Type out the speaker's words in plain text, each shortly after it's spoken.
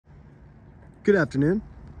Good afternoon.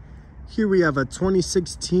 Here we have a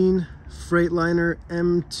 2016 Freightliner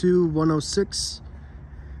M2-106.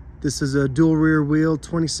 This is a dual rear wheel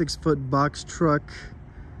 26-foot box truck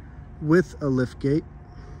with a liftgate.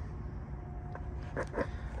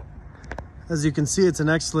 As you can see, it's in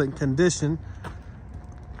excellent condition.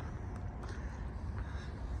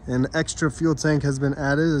 An extra fuel tank has been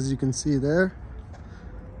added, as you can see there.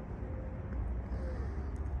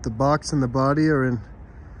 The box and the body are in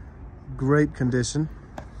great condition.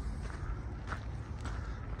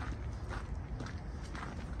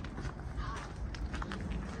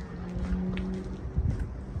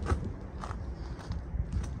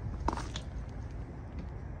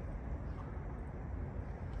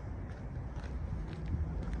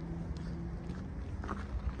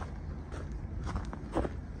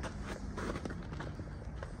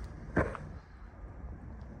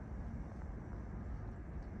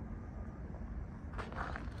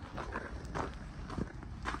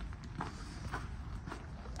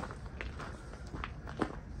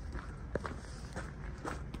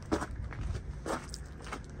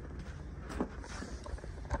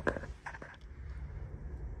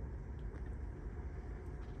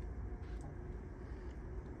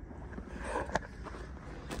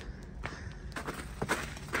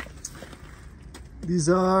 These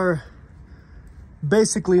are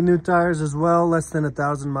basically new tires as well, less than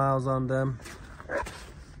 1,000 miles on them.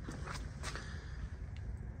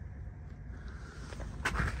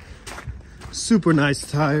 Super nice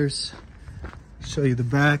tires. Show you the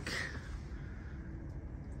back.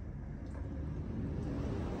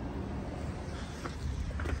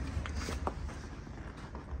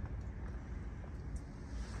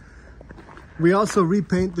 We also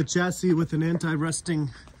repaint the chassis with an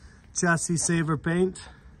anti-rusting chassis saver paint.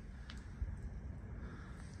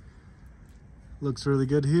 Looks really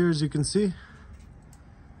good here, as you can see.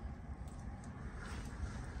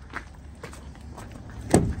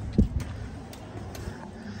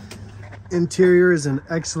 Interior is in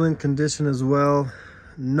excellent condition as well.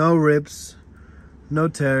 No rips, no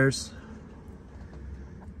tears.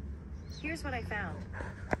 Here's what I found.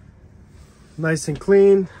 Nice and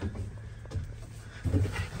clean.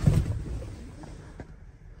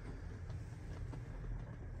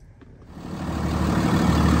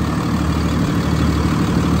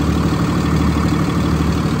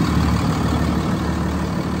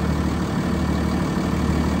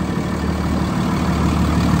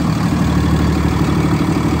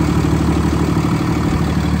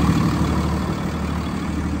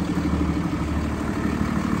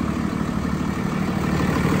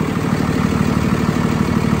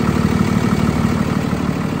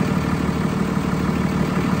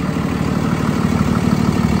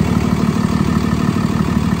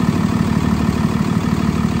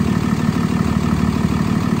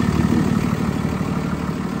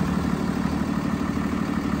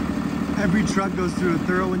 Every truck goes through a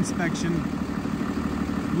thorough inspection.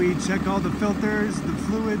 We check all the filters, the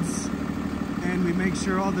fluids, and we make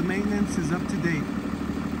sure all the maintenance is up to date.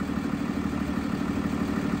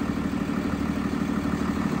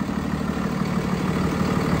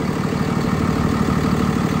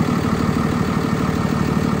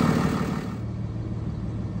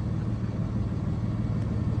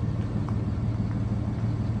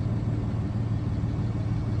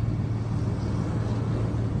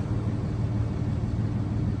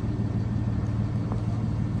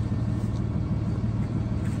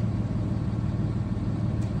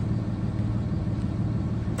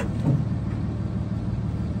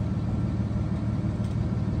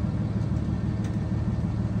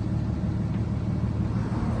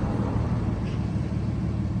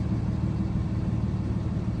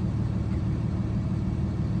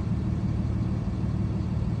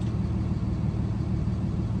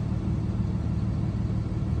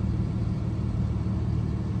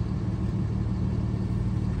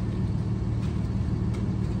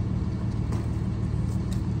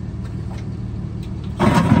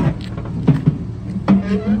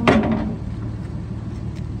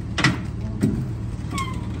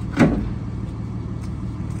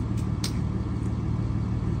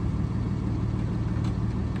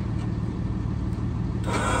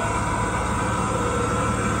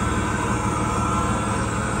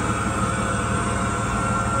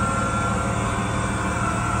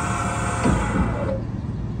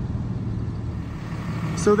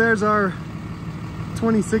 So there's our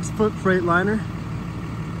 26-foot Freightliner.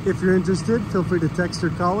 If you're interested, feel free to text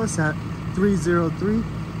or call us at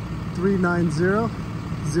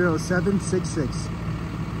 303-390-0766.